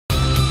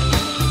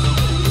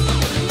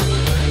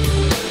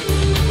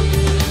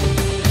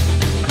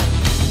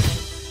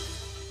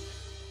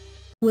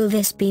Will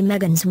this be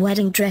Meghan's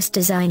wedding dress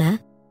designer?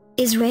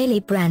 Israeli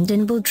brand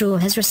Inbal Dror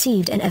has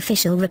received an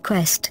official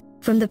request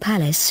from the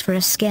palace for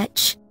a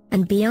sketch,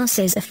 and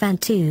Beyonce's a fan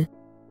too.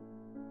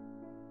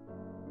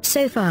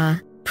 So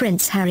far,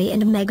 Prince Harry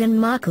and Meghan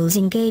Markle's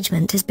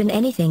engagement has been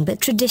anything but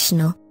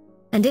traditional.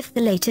 And if the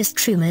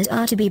latest rumours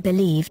are to be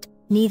believed,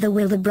 neither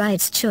will the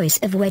bride's choice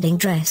of wedding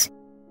dress.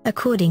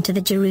 According to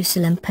the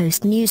Jerusalem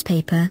Post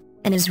newspaper,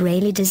 an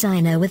Israeli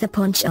designer with a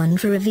penchant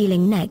for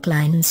revealing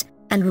necklines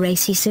and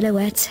racy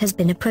silhouettes has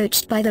been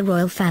approached by the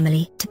royal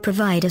family to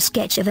provide a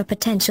sketch of a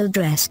potential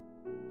dress.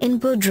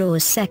 Inbal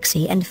Dror's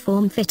sexy and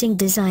form-fitting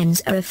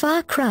designs are a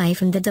far cry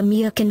from the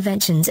demure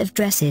conventions of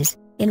dresses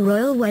in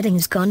royal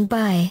weddings gone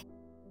by.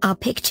 Our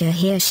picture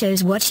here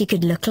shows what she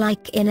could look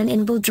like in an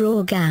Inbal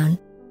Dror gown.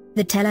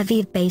 The Tel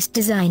Aviv-based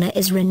designer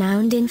is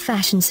renowned in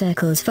fashion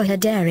circles for her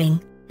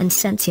daring and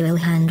sensual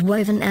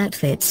hand-woven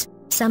outfits,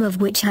 some of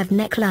which have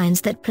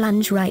necklines that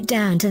plunge right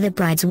down to the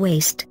bride's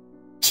waist.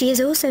 She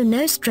is also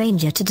no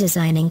stranger to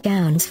designing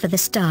gowns for the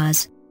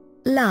stars.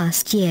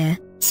 Last year,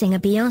 singer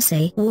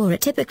Beyonce wore a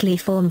typically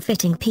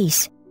form-fitting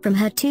piece from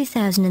her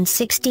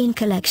 2016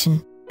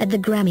 collection at the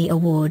Grammy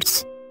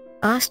Awards.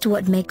 Asked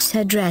what makes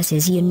her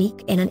dresses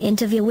unique in an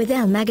interview with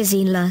Elle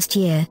magazine last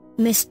year,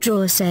 Miss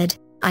Dror said,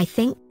 "I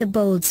think the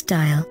bold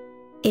style.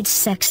 It's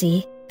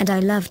sexy, and I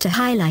love to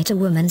highlight a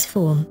woman's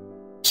form."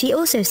 She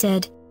also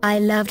said, "I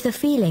loved the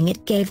feeling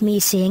it gave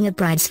me seeing a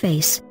bride's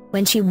face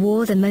when she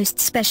wore the most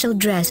special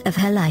dress of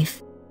her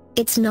life.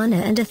 It's an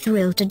honor and a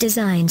thrill to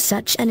design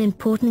such an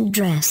important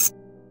dress."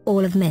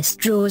 All of Miss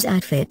Dror's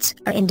outfits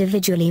are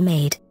individually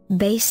made,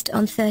 based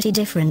on 30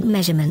 different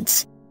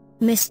measurements.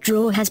 Miss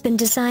Dror has been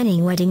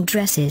designing wedding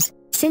dresses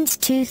since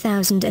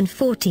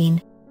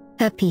 2014.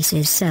 Her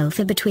pieces sell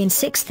for between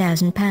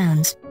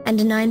 £6,000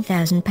 and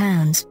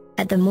 £9,000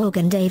 at the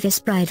Morgan Davis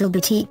Bridal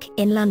Boutique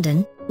in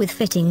London, with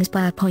fittings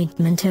by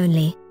appointment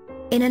only.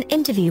 In an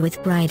interview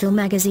with Bridal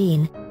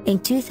magazine, in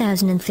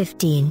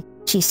 2015,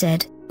 she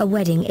said, "A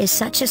wedding is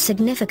such a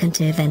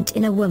significant event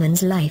in a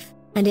woman's life,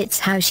 and it's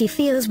how she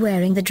feels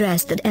wearing the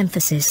dress that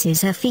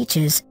emphasizes her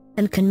features,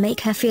 and can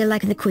make her feel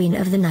like the queen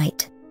of the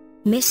night."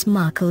 Miss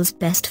Markle's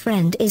best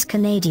friend is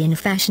Canadian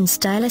fashion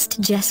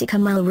stylist Jessica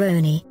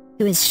Mulroney,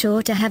 who is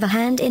sure to have a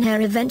hand in her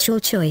eventual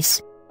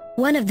choice.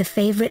 One of the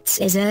favorites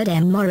is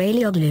Erdem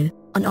Moralioglu,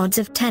 on odds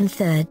of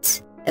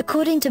 10/3,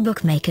 according to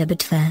bookmaker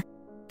Betfair.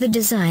 The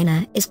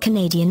designer is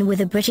Canadian with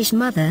a British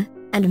mother,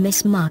 and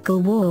Miss Markle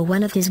wore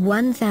one of his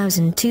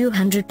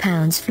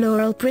 £1,200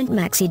 floral print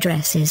maxi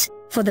dresses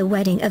for the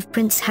wedding of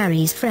Prince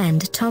Harry's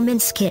friend Tom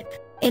in Skip,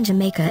 in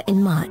Jamaica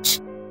in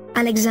March.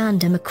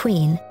 Alexander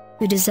McQueen,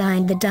 who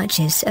designed the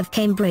Duchess of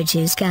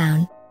Cambridge's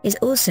gown, is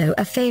also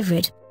a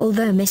favorite,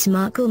 although Miss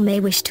Markle may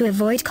wish to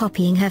avoid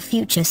copying her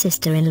future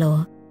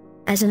sister-in-law.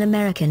 As an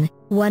American,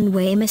 one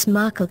way Miss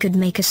Markle could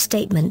make a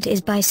statement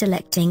is by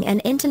selecting an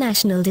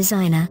international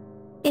designer.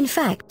 In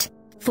fact,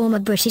 former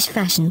British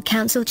Fashion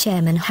Council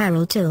Chairman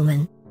Harold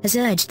Tillman has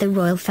urged the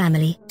royal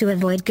family to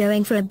avoid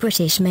going for a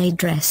British-made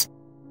dress.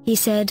 He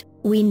said,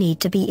 "We need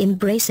to be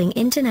embracing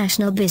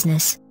international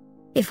business.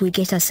 If we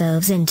get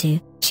ourselves into,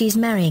 she's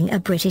marrying a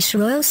British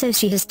royal so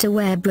she has to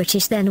wear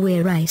British, then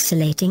we're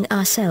isolating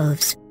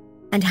ourselves."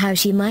 And how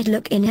she might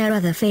look in her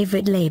other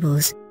favorite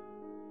labels.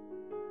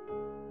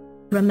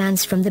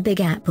 Romance from the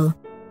Big Apple.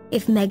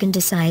 If Meghan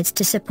decides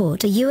to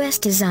support a US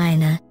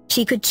designer,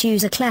 she could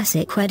choose a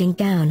classic wedding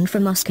gown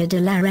from Oscar de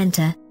la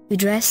Renta, who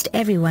dressed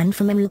everyone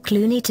from Emil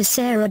Clooney to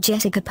Sarah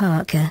Jessica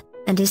Parker,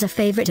 and is a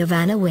favorite of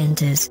Anna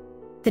Wintour's.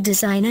 The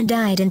designer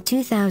died in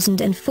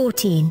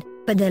 2014,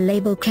 but the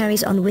label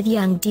carries on with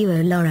young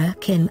duo Laura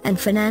Kim and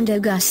Fernando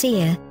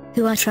Garcia,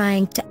 who are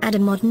trying to add a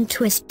modern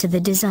twist to the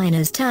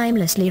designer's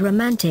timelessly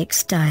romantic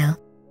style.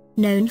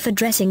 Known for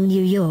dressing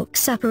New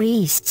York's Upper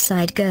East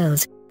Side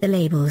girls, the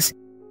label's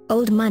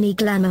old money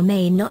glamour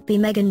may not be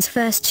Meghan's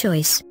first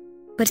choice.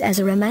 But as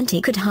a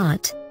romantic at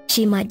heart,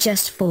 she might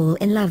just fall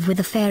in love with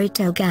a fairy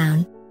tale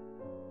gown.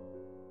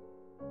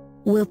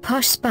 Will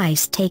Posh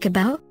Spice take a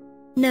bow?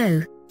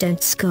 No,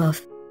 don't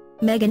scoff.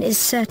 Meghan is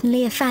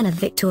certainly a fan of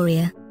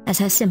Victoria, as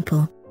her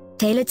simple,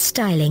 tailored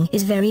styling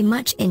is very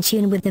much in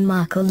tune with the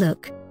Markle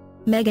look.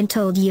 Meghan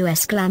told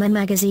US Glamour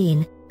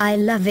magazine, "I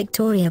love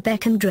Victoria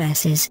Beckham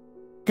dresses.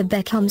 The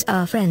Beckhams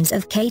are friends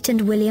of Kate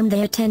and William.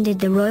 They attended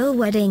the royal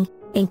wedding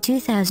in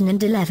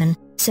 2011,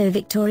 so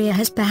Victoria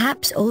has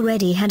perhaps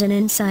already had an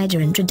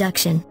insider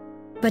introduction.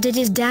 But it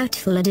is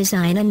doubtful a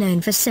designer known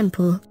for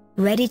simple,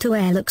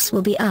 ready-to-wear looks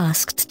will be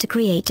asked to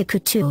create a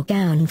couture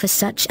gown for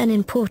such an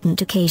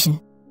important occasion."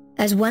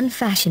 As one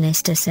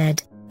fashionista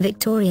said,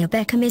 "Victoria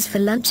Beckham is for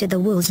lunch at the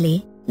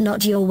Wolseley,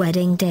 not your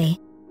wedding day."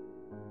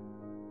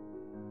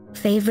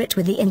 Favorite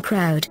with the in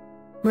crowd.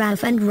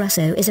 Ralph and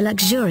Russo is a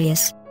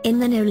luxurious,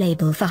 in-the-know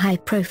label for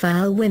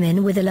high-profile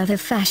women with a love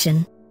of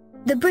fashion.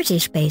 The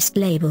British-based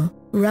label,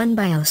 run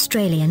by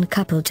Australian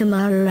couple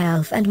Tamara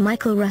Ralph and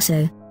Michael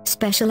Russo,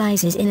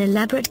 specializes in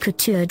elaborate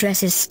couture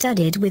dresses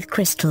studded with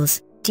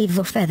crystals,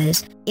 tivo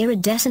feathers,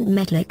 iridescent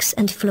metallics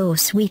and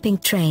floor-sweeping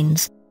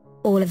trains.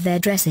 All of their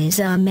dresses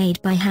are made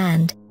by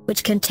hand,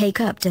 which can take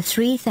up to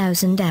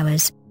 3,000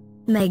 hours.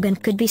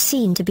 Meghan could be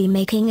seen to be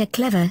making a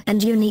clever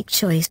and unique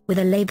choice with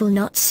a label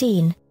not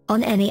seen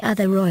on any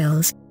other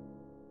royals.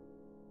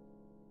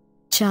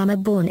 Charmer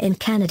born in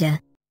Canada.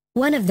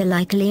 One of the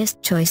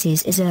likeliest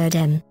choices is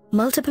Erdem,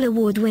 multiple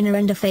award winner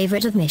and a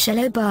favorite of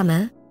Michelle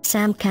Obama,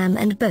 Sam Cam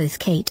and both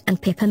Kate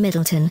and Pippa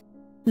Middleton.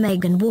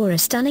 Meghan wore a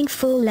stunning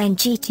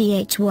full-length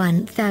GTH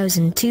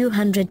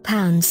 £1,200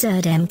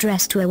 Erdem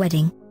dress to a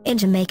wedding in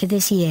Jamaica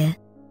this year.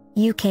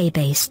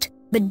 UK-based,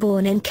 but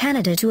born in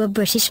Canada to a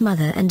British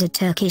mother and a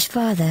Turkish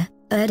father,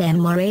 Erdem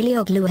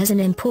Moralioglu has an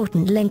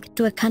important link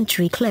to a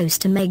country close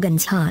to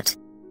Meghan's heart.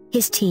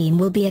 His team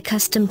will be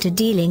accustomed to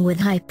dealing with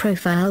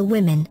high-profile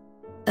women.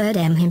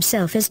 Erdem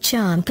himself is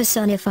charm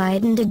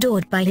personified and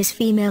adored by his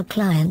female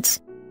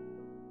clients.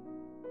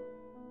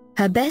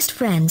 Her best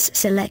friends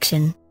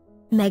selection.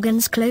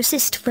 Meghan's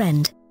closest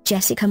friend,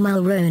 Jessica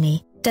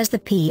Mulroney, does the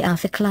PR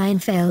for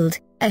Kleinfeld,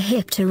 a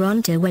hip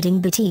Toronto wedding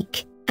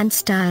boutique, and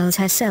styles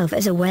herself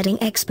as a wedding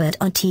expert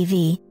on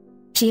TV.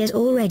 She has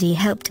already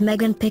helped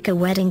Meghan pick a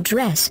wedding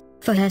dress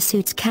for her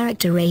suit's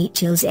character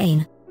Rachel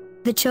Zane.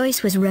 The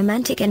choice was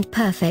romantic and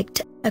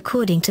perfect,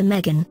 according to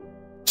Meghan.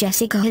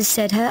 Jessica has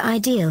said her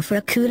ideal for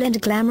a cool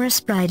and glamorous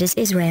bride is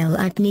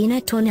Israelite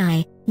Nina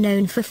Tornai,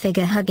 known for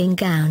figure-hugging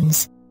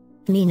gowns.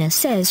 Nina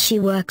says she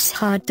works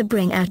hard to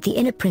bring out the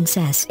inner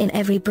princess in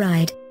every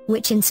bride,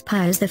 which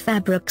inspires the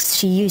fabrics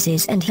she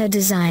uses and her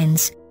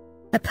designs.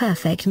 A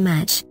perfect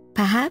match,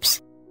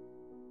 perhaps?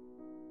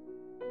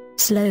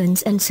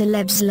 Sloans and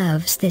celebs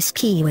loves this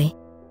Kiwi.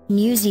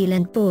 New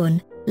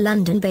Zealand-born,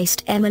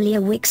 London-based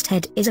Emilia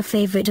Wickshead is a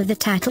favorite of the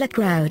Tatler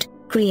crowd,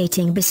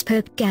 creating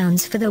bespoke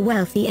gowns for the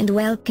wealthy and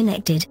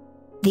well-connected.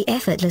 The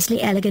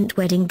effortlessly elegant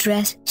wedding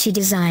dress she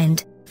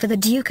designed for the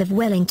Duke of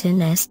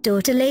Wellington's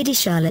daughter Lady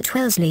Charlotte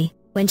Wellesley,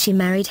 when she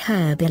married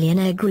her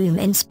billionaire groom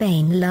in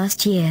Spain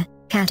last year,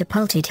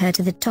 catapulted her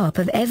to the top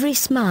of every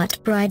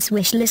smart bride's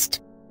wish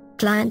list.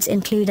 Clients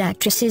include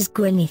actresses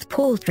Gwyneth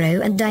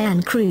Paltrow and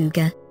Diane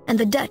Kruger, and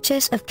the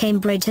Duchess of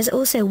Cambridge has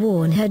also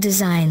worn her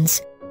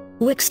designs.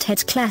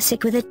 Wickshead's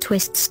classic with a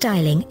twist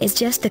styling is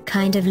just the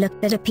kind of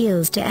look that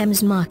appeals to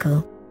Ms.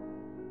 Markle.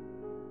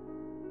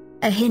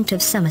 A hint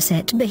of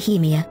Somerset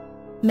bohemia.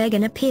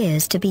 Meghan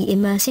appears to be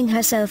immersing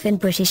herself in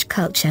British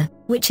culture,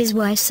 which is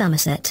why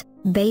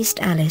Somerset-based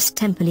Alice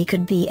Temperley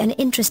could be an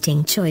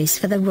interesting choice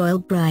for the royal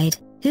bride,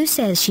 who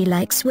says she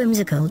likes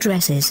whimsical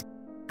dresses.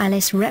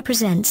 Alice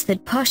represents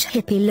that posh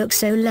hippie look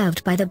so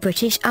loved by the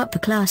British upper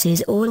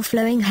classes, all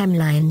flowing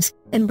hemlines,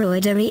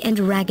 embroidery and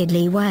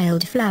raggedly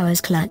wild flowers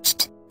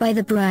clutched by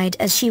the bride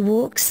as she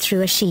walks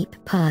through a sheep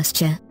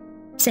pasture.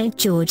 St.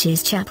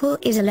 George's Chapel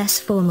is a less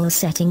formal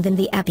setting than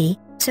the Abbey,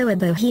 so a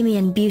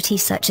bohemian beauty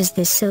such as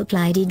this silk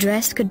lady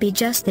dress could be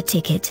just the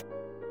ticket.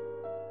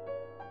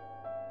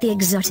 The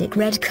exotic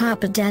red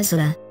carpet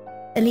dazzler.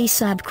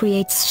 Elise Saab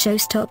creates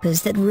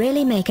showstoppers that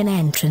really make an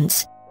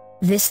entrance.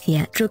 This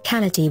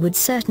theatricality would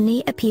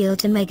certainly appeal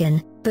to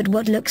Meghan, but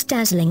what looks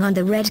dazzling on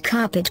the red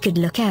carpet could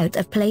look out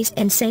of place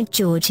in St.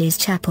 George's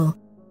Chapel.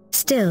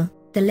 Still,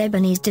 the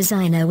Lebanese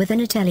designer with an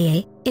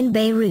atelier in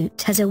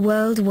Beirut has a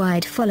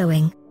worldwide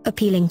following,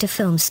 appealing to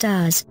film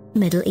stars,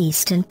 Middle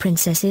Eastern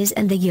princesses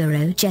and the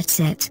Euro jet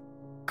set.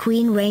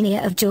 Queen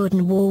Rania of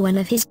Jordan wore one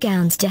of his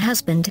gowns to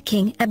husband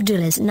King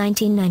Abdullah's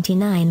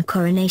 1999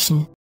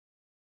 coronation.